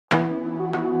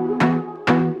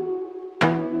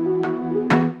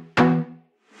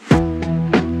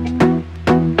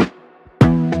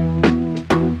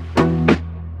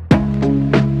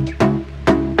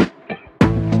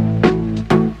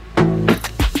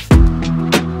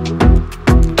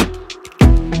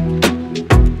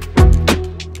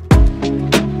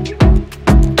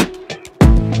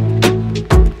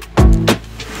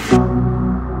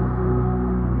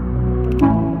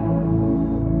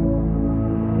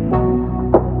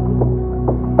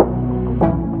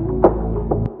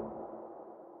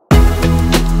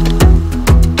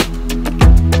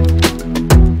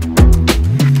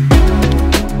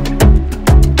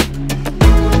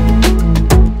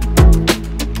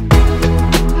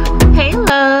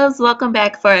welcome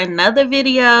back for another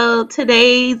video.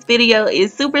 Today's video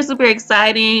is super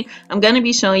exciting. I'm going to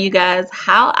be showing you guys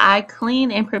how I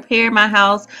clean and prepare my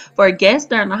house for guests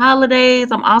during the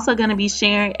holidays. I'm also going to be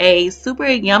sharing a super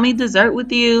yummy dessert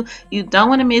with you. You don't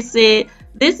want to miss it.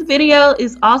 This video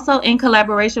is also in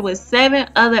collaboration with 7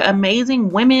 other amazing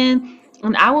women,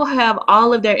 and I will have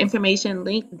all of their information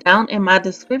linked down in my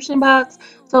description box.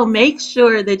 So make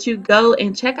sure that you go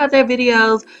and check out their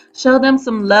videos, show them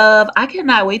some love. I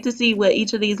cannot wait to see what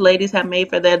each of these ladies have made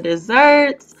for their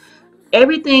desserts.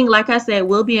 Everything, like I said,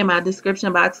 will be in my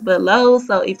description box below.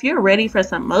 So if you're ready for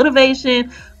some motivation,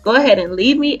 go ahead and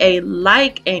leave me a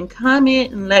like and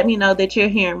comment and let me know that you're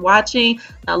here and watching.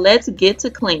 Now let's get to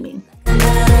cleaning.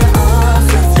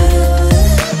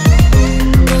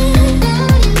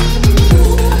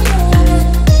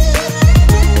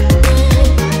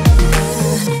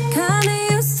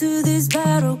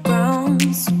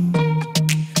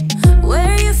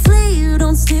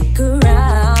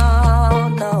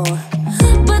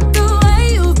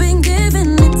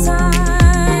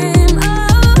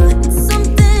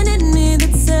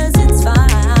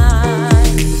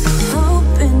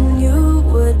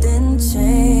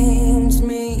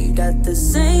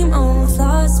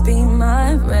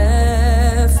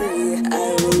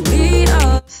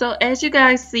 So as you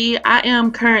guys see, I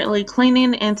am currently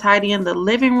cleaning and tidying the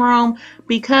living room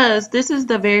because this is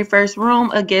the very first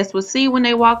room a guest would see when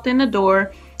they walked in the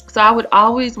door. So I would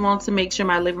always want to make sure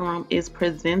my living room is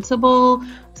presentable.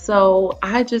 So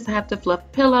I just have to fluff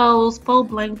pillows, fold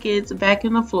blankets,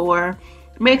 vacuum the floor,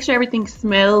 make sure everything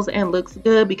smells and looks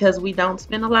good because we don't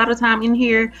spend a lot of time in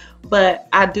here, but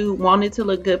I do want it to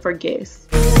look good for guests.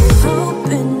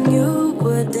 Hoping you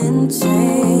wouldn't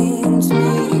change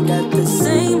me. Got the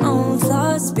same old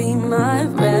flaws, be my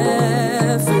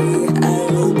referee. I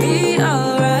will be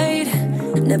alright.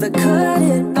 Never cut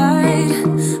it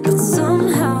right, but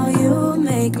somehow you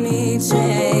make me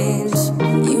change.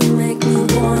 You make me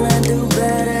wanna do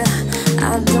better.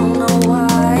 I don't know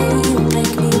why. You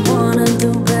make me wanna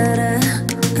do better.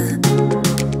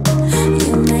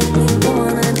 You make me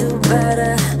wanna do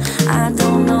better. I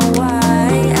don't know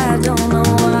why. I don't know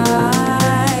why.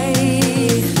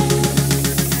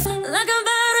 Like I'm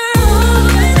better off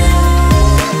with you.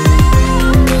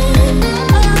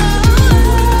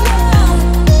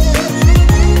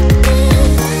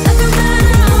 Like I'm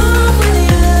better off with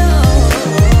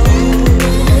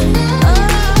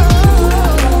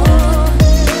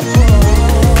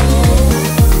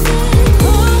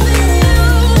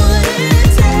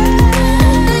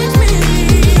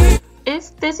If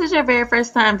this is your very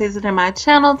first time visiting my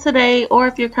channel today, or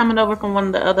if you're coming over from one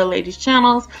of the other ladies'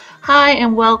 channels, hi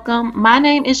and welcome. My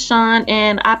name is Sean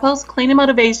and I post cleaning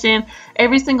motivation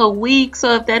every single week.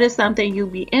 So if that is something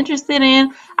you'd be interested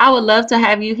in, I would love to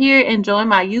have you here and join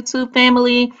my YouTube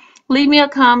family. Leave me a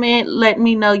comment, let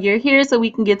me know you're here so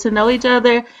we can get to know each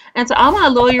other. And to all my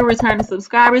loyal returning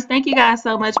subscribers, thank you guys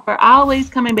so much for always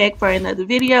coming back for another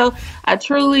video. I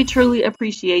truly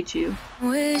appreciate you.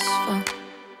 wishful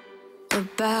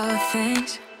about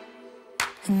things,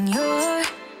 and you're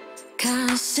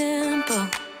kinda simple,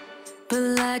 but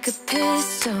like a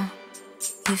pistol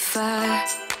you fire.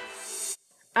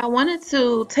 I wanted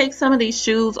to take some of these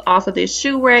shoes off of this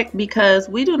shoe rack because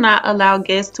we do not allow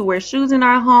guests to wear shoes in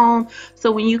our home.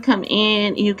 So when you come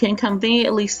in, you can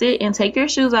conveniently sit and take your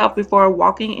shoes off before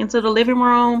walking into the living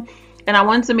room. And I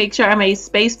wanted to make sure I made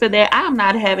space for that. I am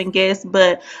not having guests,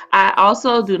 but I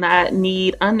also do not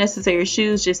need unnecessary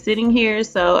shoes just sitting here.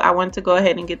 So I wanted to go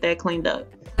ahead and get that cleaned up.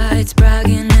 It's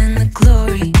bragging in the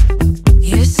glory.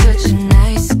 You're such a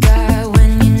nice guy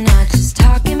when you're not just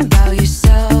talking about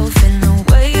yourself and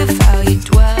the way of how you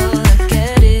dwell. I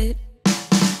get it.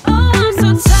 Oh, I'm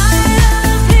so tired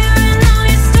of hearing all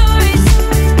your stories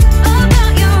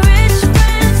about your rich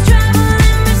friends traveling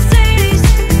Mercedes.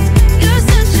 You're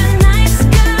such a nice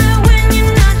guy when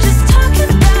you're not just talking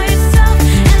about yourself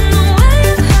and the way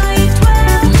of how you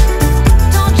dwell.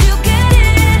 Don't you get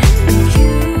it?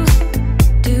 You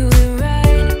do it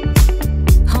right.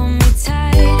 Hold me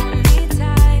tight.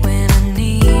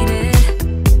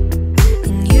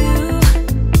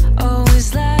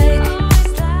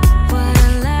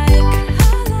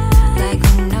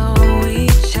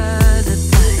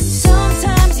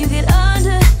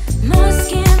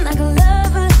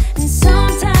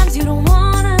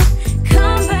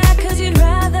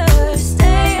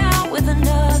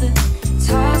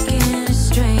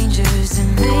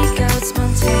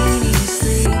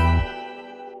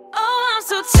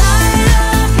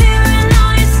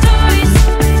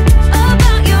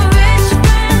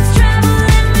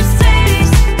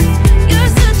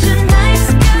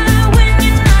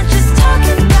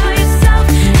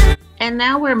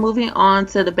 now we're moving on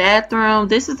to the bathroom.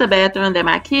 This is the bathroom that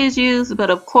my kids use, but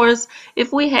of course,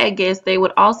 if we had guests, they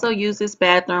would also use this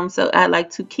bathroom. So I like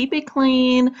to keep it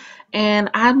clean, and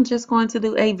I'm just going to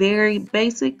do a very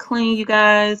basic clean, you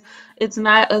guys. It's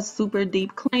not a super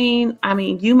deep clean. I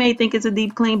mean, you may think it's a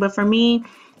deep clean, but for me,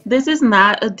 this is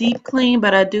not a deep clean,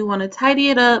 but I do want to tidy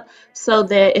it up so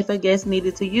that if a guest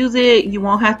needed to use it, you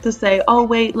won't have to say, oh,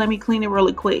 wait, let me clean it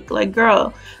really quick. Like,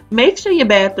 girl, make sure your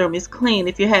bathroom is clean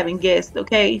if you're having guests,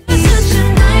 okay? You're such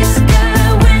a nice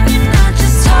guy when you're not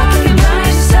just talking about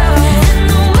yourself. And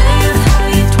the way of how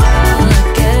you dwell,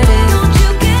 I get it. Don't you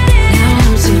get it? Now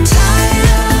I'm too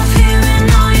tired of hearing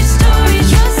all your stories.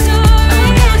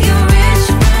 About your rich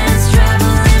friends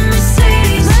traveling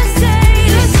Mercedes.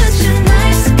 You're such a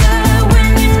nice guy when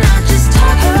you're not just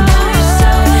talking about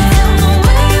yourself. And the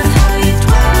way of how you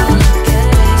dwell, I get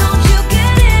it. Don't you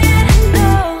get it? No.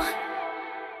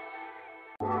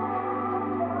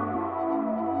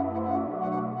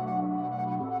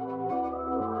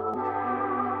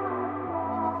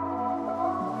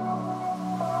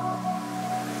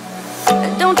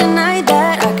 Don't deny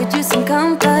that I could use some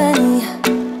company.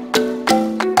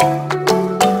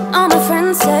 All my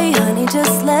friends say, honey,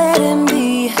 just let him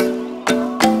be.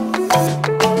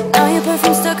 Now your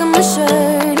perfume stuck on my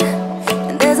shirt,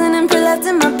 and there's an imprint left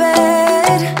in my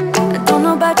bed. I don't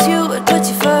know about you, but put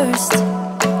you first.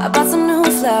 I bought some new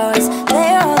flowers,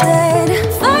 they're all dead.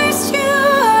 First you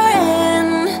are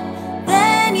in,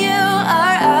 then you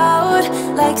are out,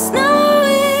 like snow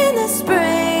in the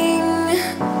spring.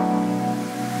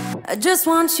 I just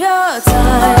want your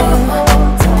time.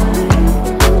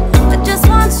 I just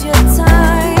want your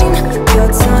time,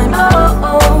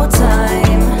 oh,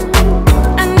 time.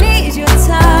 I need your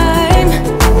time.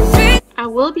 I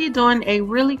will be doing a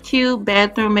really cute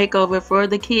bathroom makeover for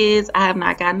the kids. I have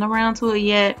not gotten around to it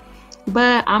yet,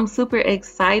 but I'm super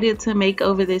excited to make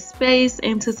over this space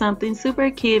into something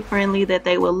super kid friendly that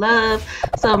they will love.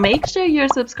 So make sure you're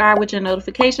subscribed with your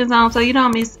notifications on so you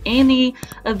don't miss any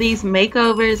of these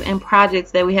makeovers and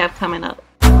projects that we have coming up.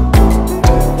 You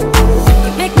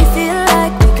make me feel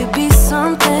like we could be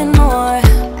something more.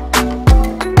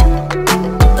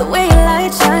 The way your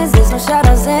light shines, there's no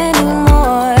shadows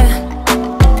anymore.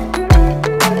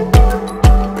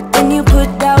 But then you put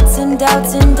doubts and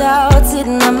doubts and doubts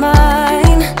in my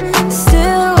mind.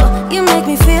 Still, you make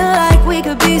me feel like we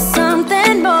could be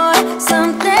something more,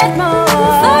 something more.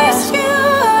 First you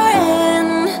are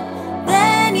in,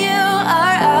 then you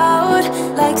are out,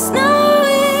 like snow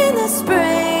in the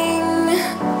spring.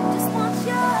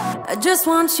 I just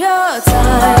want your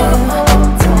time.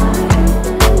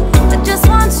 I just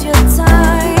want your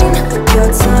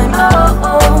time,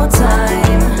 oh,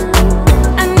 time.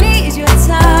 I need your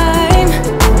time.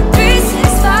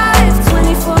 365,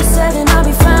 24/7, I'll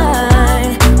be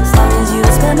fine, as long as you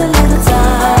spend a little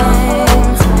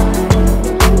time.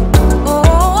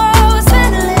 Oh,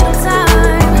 spend a little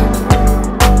time.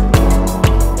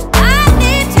 I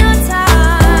need your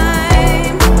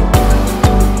time.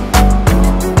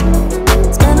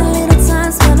 Spend a little time,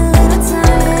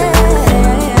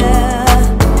 yeah.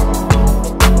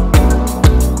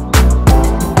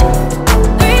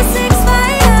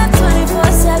 365,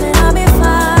 24/7, I'll be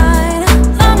fine,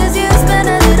 as long as you spend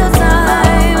a little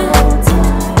time.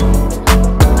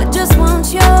 I just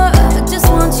want your time.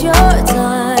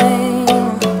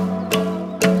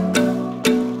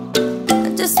 I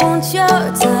just want your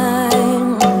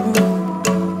time.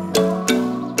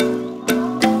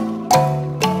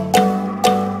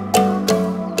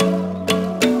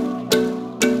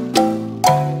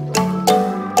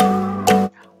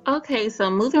 Okay, so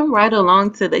moving right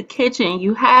along to the kitchen.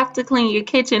 You have to clean your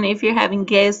kitchen if you're having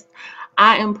guests.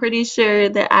 I am pretty sure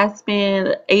that I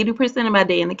spend 80% of my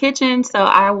day in the kitchen, so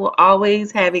I will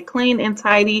always have it clean and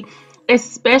tidy,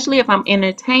 especially if I'm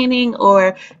entertaining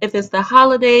or if it's the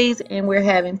holidays and we're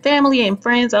having family and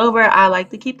friends over. I like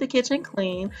to keep the kitchen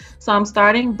clean. So I'm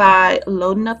starting by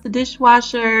loading up the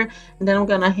dishwasher, and then I'm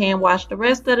going to hand wash the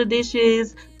rest of the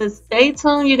dishes. But stay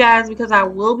tuned, you guys, because I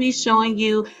will be showing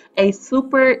you a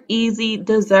super easy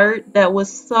dessert that was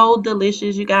so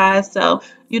delicious, you guys. So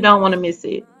you don't want to miss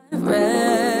it.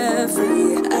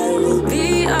 Referee, I will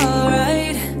be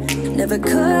alright. Never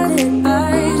cut it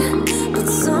right, but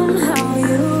somehow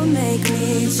you make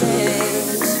me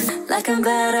change. Like I'm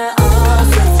better off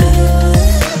with you.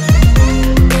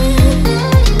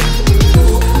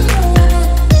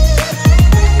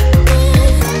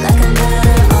 Like I'm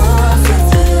better off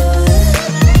with you.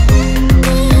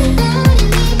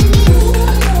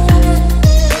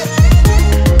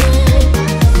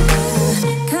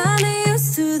 Kinda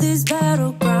used to these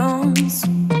battlegrounds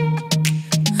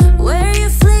where you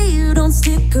flee, you don't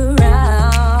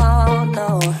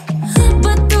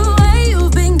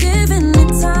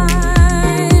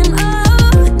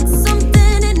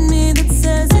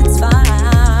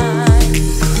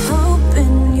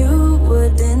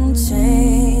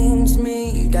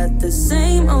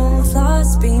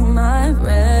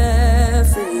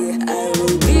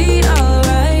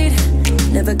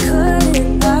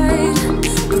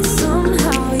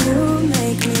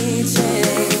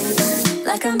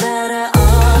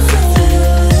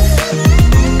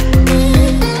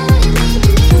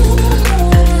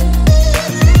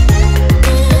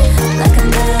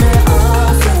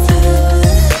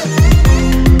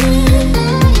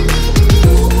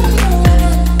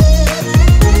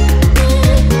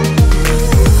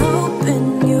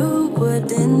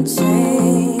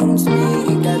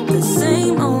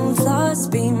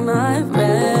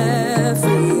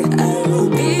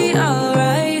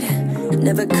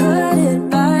never cut it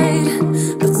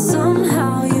right, but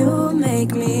somehow you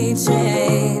make me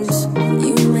change.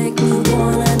 You make me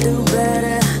wanna do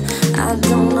better. I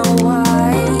don't know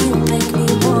why. You make me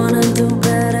wanna do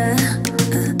better.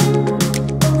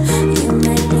 You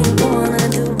make me wanna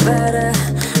do better.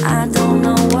 I don't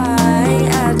know why.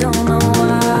 I don't know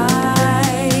why.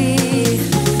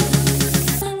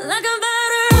 Like I'm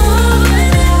better off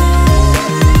with you.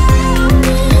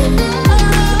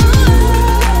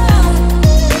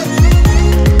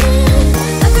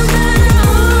 Like I'm better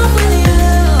off with you.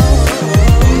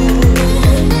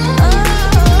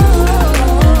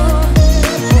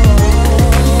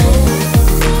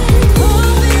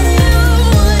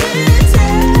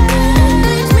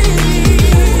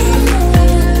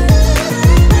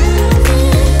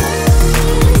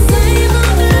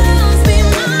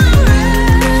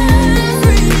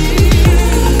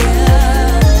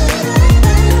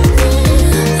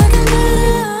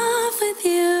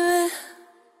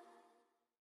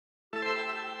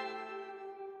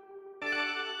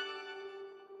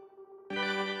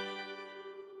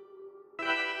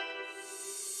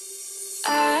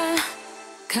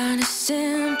 Kinda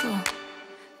simple,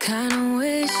 kinda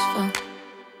wishful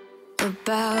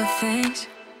about things,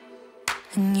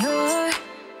 and you're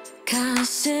kinda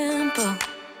simple,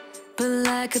 but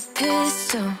like a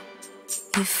pistol,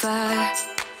 you fire.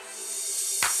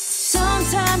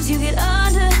 Sometimes you get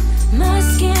under my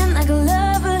skin like a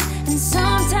lover, and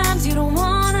sometimes you don't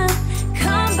wanna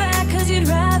come back 'cause you'd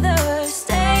rather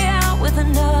stay out with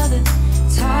another.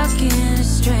 Talking to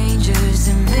strangers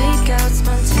and make out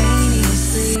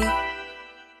spontaneously.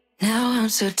 Now I'm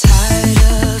so tired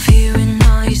of hearing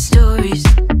all your stories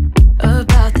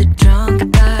about the drunk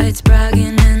nights,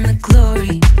 bragging in the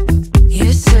glory.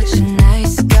 You're such a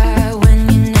nice guy when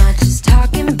you're not just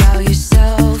talking about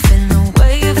yourself, and the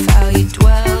way of how you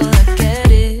dwell, I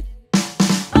get it.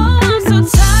 Oh, I'm so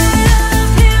tired of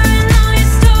hearing all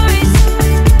your stories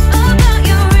about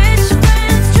your rich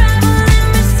friends traveling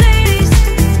Mercedes.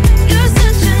 You're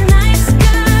such a nice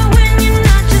guy when you're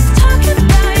not just talking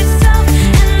about yourself,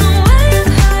 and the way of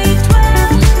how you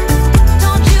dwell.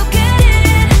 Don't you get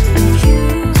it? You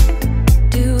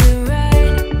do it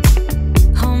right.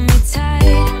 Hold me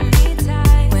tight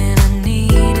when I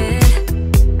need it,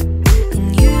 and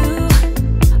you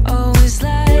always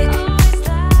like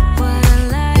what I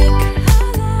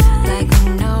like we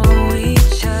know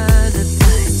each other.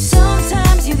 But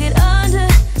sometimes you get under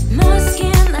my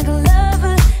skin like a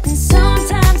lover, and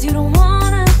sometimes you don't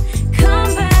wanna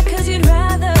come back 'cause you'd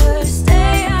rather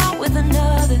stay out with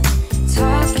another.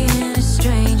 Talking to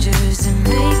strangers and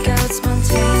make out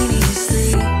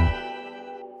spontaneously.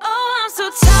 Oh, I'm so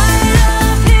tired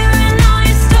of hearing all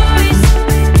your stories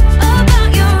about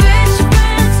your rich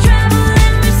friends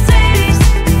traveling Mercedes.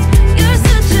 You're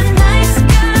such a nice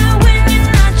guy when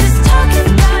you're not just talking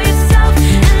about yourself,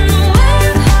 and the way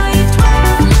of how you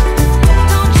dwell.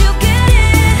 Don't you get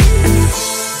it?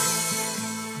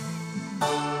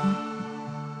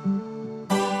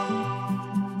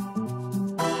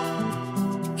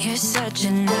 You're such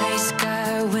a nice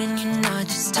guy when you're not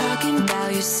just talking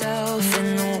about yourself,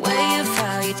 and the way of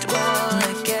how you dwell,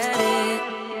 I get it.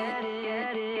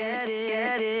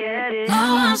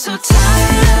 Now I'm so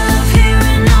tired of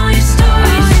hearing all your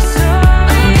stories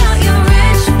about your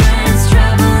rich friends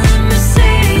traveling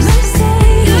Mercedes.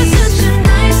 You're such a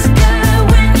nice guy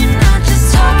when you're not just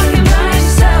talking about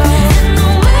yourself, and the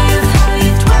way of how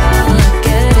you dwell, I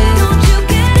get it. Don't you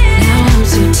get it? Now I'm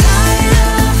so tired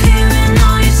of hearing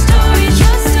all your stories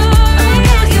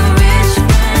about your rich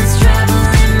friends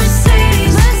traveling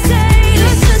Mercedes.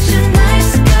 You're such a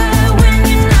nice guy when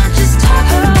you're not just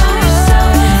talking about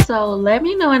yourself. So let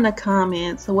me know in the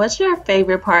comments, what's your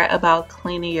favorite part about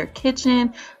cleaning your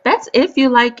kitchen? That's if you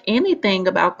like anything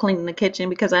about cleaning the kitchen,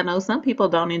 because I know some people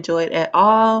don't enjoy it at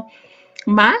all.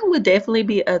 Mine would definitely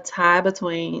be a tie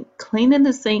between cleaning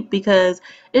the sink, because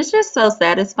it's just so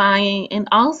satisfying, and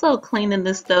also cleaning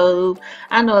the stove.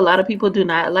 I know a lot of people do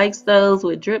not like stoves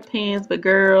with drip pans, but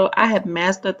girl, I have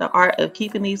mastered the art of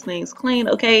keeping these things clean,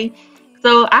 okay?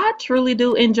 So I truly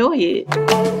do enjoy it.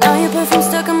 Now your perfume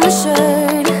stuck on my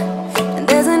shirt, and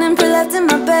there's an imprint left in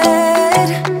my bed.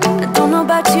 I don't know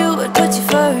about you, but put you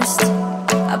first.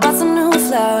 I bought some new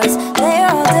flowers, they're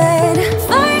all dead.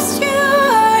 First you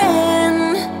are in,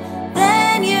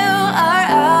 then you are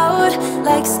out,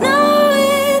 like snow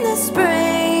in the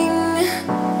spring.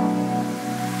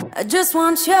 I just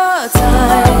want your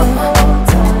time.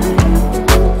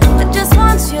 I just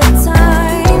want your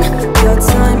time. Your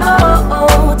time,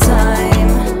 oh,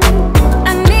 time.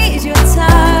 I need your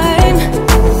time.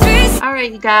 Alright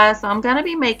you guys. So I'm gonna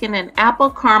be making an apple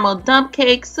caramel dump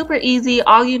cake. Super easy.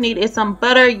 All you need is some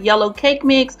butter, yellow cake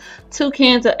mix, 2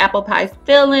 cans of apple pie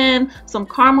filling, some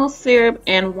caramel syrup,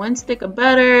 and 1 stick of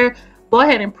butter. Go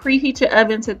ahead and preheat your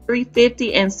oven to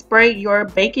 350 and spray your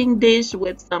baking dish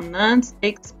with some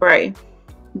non-stick spray.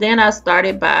 Then I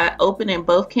started by opening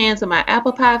both cans of my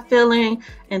apple pie filling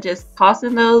and just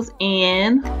tossing those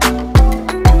in.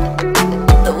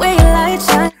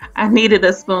 I needed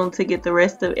a spoon to get the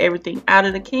rest of everything out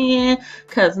of the can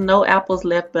because no apples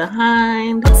left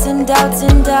behind. Doubts and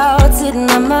doubts in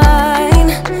my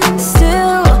mind.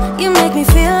 Still, you make me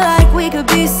feel like we could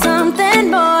be something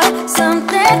more,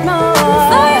 something more.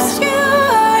 First you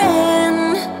are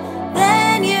in,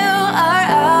 then you are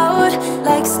out,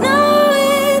 like snow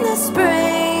in the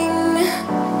spring.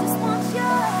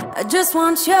 I just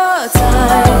want your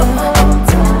time.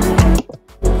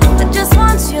 I just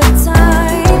want your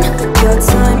time. Your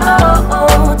time,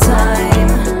 oh, time.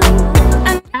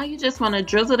 Now you just want to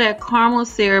drizzle that caramel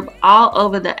syrup all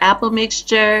over the apple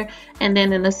mixture, and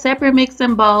then in a separate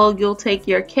mixing bowl you'll take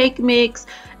your cake mix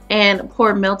and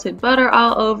pour melted butter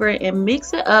all over it and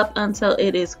mix it up until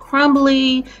it is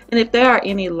crumbly. And if there are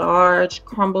any large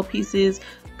crumble pieces,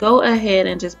 go ahead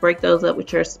and just break those up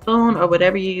with your spoon or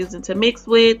whatever you're using to mix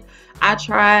with. I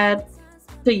tried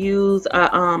to use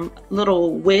a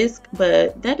little whisk,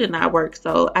 but that did not work,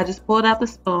 so I just pulled out the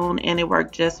spoon and it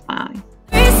worked just fine.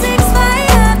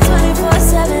 365,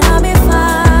 24/7, I'll be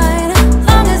fine,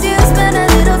 long as you spend a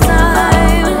little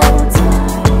time.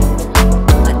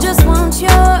 I just want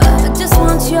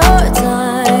your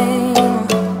time.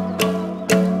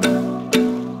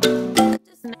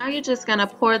 Now you're just gonna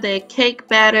pour the cake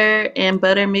batter and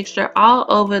butter mixture all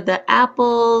over the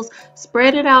apples.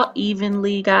 Spread it out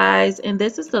evenly, guys, and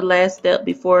this is the last step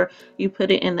before you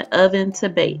put it in the oven to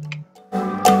bake.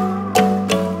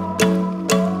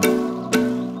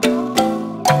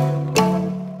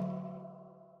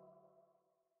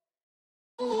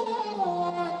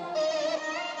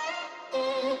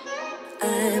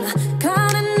 I'm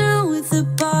kinda new with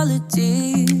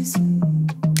apologies.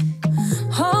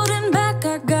 Holding back,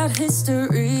 I got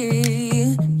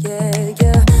history.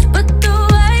 Yeah. But the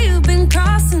way you've been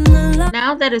crossing the line.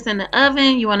 Now that it's in the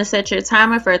oven, you want to set your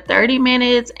timer for 30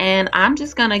 minutes, and I'm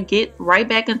just gonna get right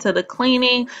back into the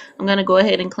cleaning. I'm gonna go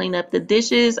ahead and clean up the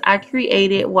dishes I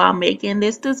created while making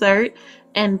this dessert,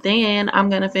 and then I'm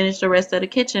gonna finish the rest of the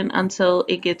kitchen until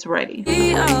it gets ready.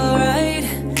 Be alright,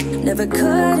 never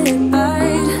cut it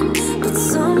right, but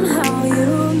somehow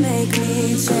you make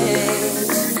me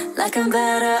change. Like I'm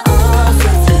better off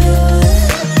with you.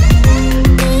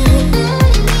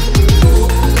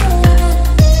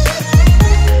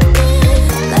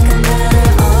 Like I'm better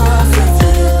off with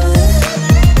you.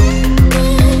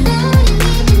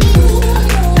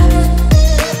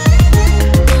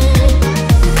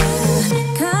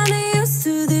 Kinda used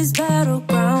to these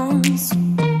battlegrounds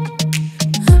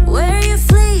where you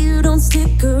flee, you don't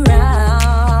stick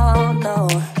around, no.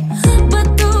 But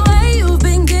the way you've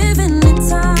been giving me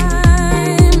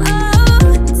time,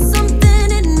 oh, it's something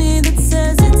in me that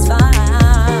says it's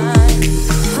fine.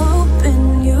 Hoping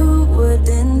you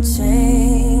wouldn't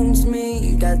change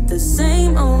me. Got the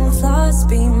same old flaws,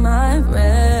 be my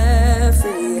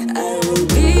referee. I will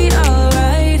be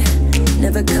alright,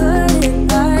 never cut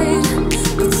it right,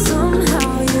 but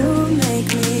somehow you make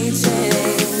me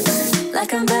change.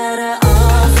 Like I'm better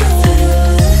off with you.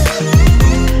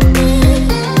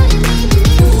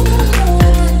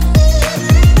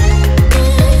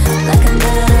 Like I'm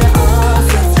better off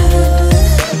with you.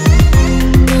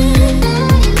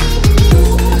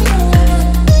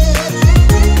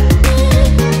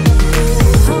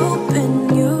 Hoping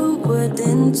you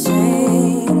wouldn't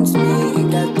change me.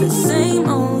 Got the same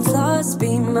old flaws,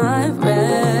 be my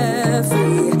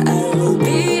referee. I will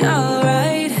be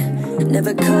alright,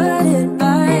 never cut it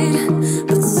right,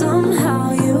 but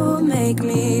somehow you make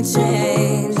me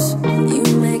change. You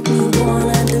make me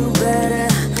wanna do better,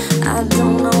 I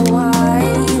don't know why.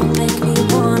 You make me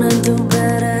wanna do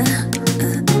better.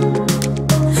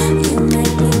 You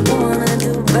make me wanna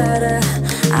do better,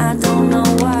 I don't know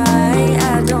why,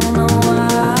 I don't know why.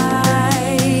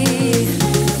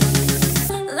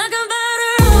 Like I'm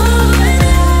better off with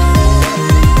you.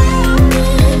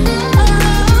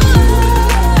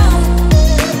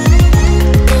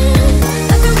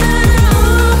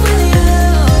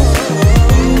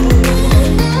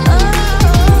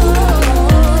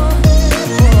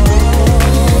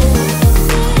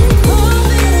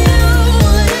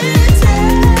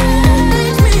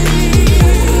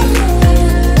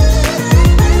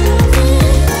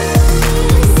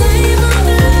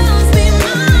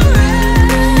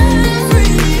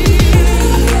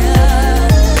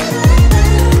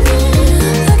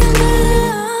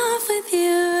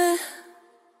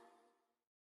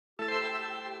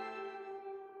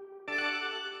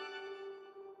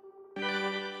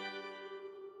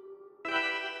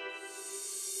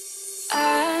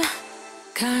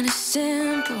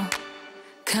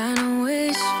 kinda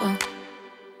wishful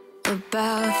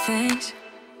about things,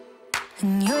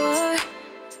 and you're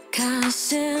kinda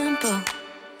simple,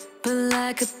 but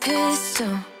like a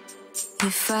pistol, you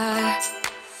fire.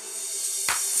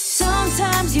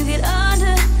 Sometimes you get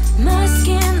under my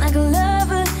skin like a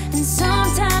lover, and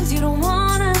sometimes you don't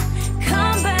wanna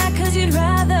come back, 'cause you'd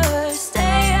rather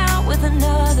stay out with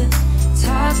another,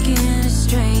 talking to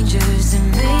strangers and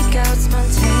make out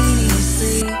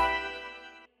spontaneously.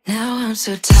 Now I'm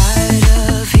so tired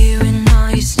of hearing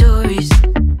all your stories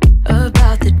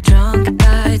about the drunk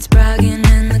nights, bragging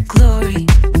in the glory.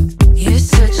 You're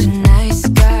such a nice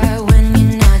guy when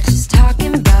you're not just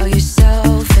talking about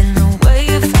yourself, and the way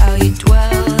of how you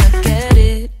dwell, I get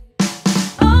it.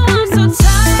 Oh, I'm so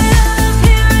tired of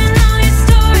hearing all your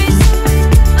stories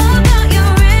about your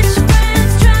rich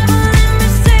friends traveling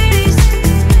Mercedes.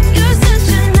 You're such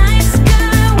a nice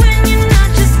guy when you're not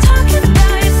just talking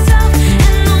about yourself,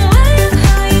 and the way of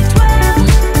how you dwell.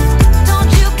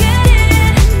 Don't you get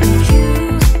it? You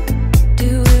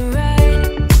do it right.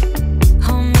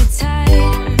 Hold me tight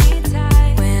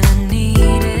when I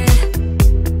need it,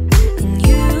 and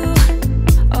you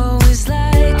always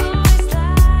like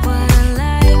what I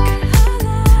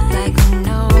like we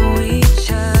know each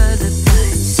other.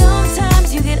 But sometimes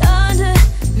you get under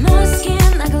my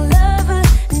skin like a lover,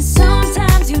 and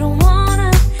sometimes you don't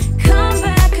wanna come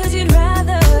back, 'cause you'd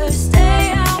rather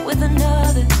stay out with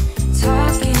another,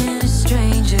 talking to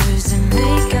strangers and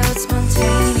make out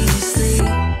spontaneously.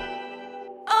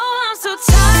 Oh, I'm so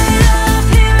tired of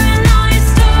hearing all your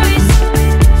stories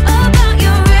about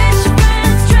your rich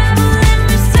friends traveling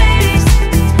Mercedes.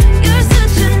 You're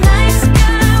such a nice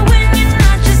guy when you're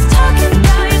not just talking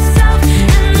about yourself,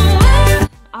 and the way.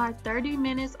 Our 30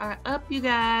 minutes are up, you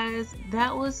guys.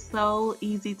 That was so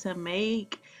easy to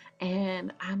make,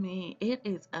 and I mean, it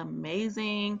is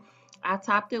amazing. I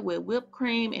topped it with whipped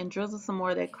cream and drizzled some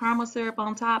more of that caramel syrup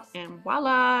on top, and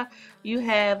voila, you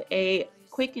have a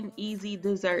quick and easy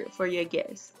dessert for your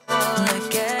guests. I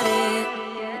get it.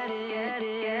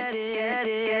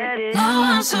 Now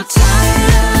I'm so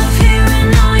tired of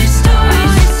hearing all your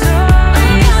stories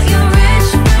about your rich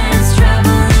friends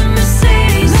traveling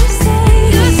Mercedes.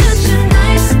 You're such a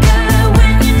nice guy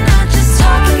when you're not just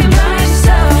talking about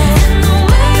yourself, and the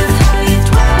way of how you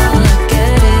dwell, I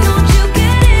get it. Don't you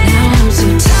get it? Now I'm so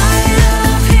tired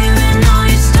of hearing all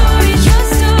your stories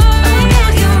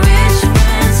about your rich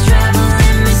friends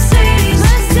traveling Mercedes.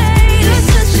 You're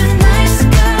such a nice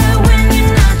guy when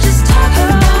you're not just talking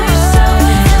about yourself,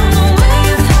 and the way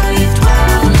of how you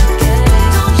dwell, I get it.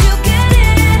 Don't you get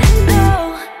it? No.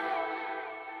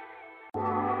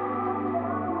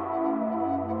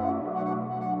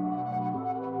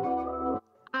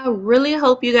 I really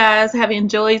hope you guys have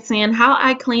enjoyed seeing how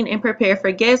I clean and prepare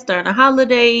for guests during the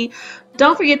holiday.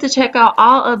 Don't forget to check out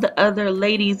all of the other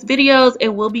ladies' videos.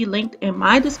 It will be linked in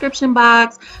my description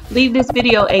box. Leave this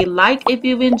video a like if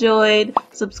you've enjoyed.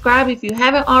 Subscribe if you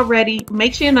haven't already.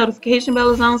 Make sure your notification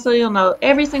bell is on so you'll know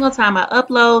every single time I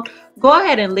upload. Go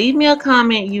ahead and leave me a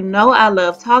comment. You know I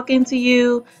love talking to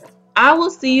you. I will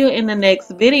see you in the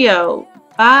next video.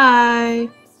 Bye.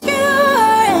 You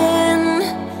are in,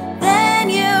 then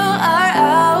you are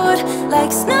out,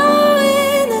 like snow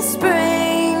in the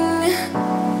spring.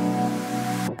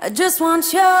 I just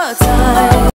want your time.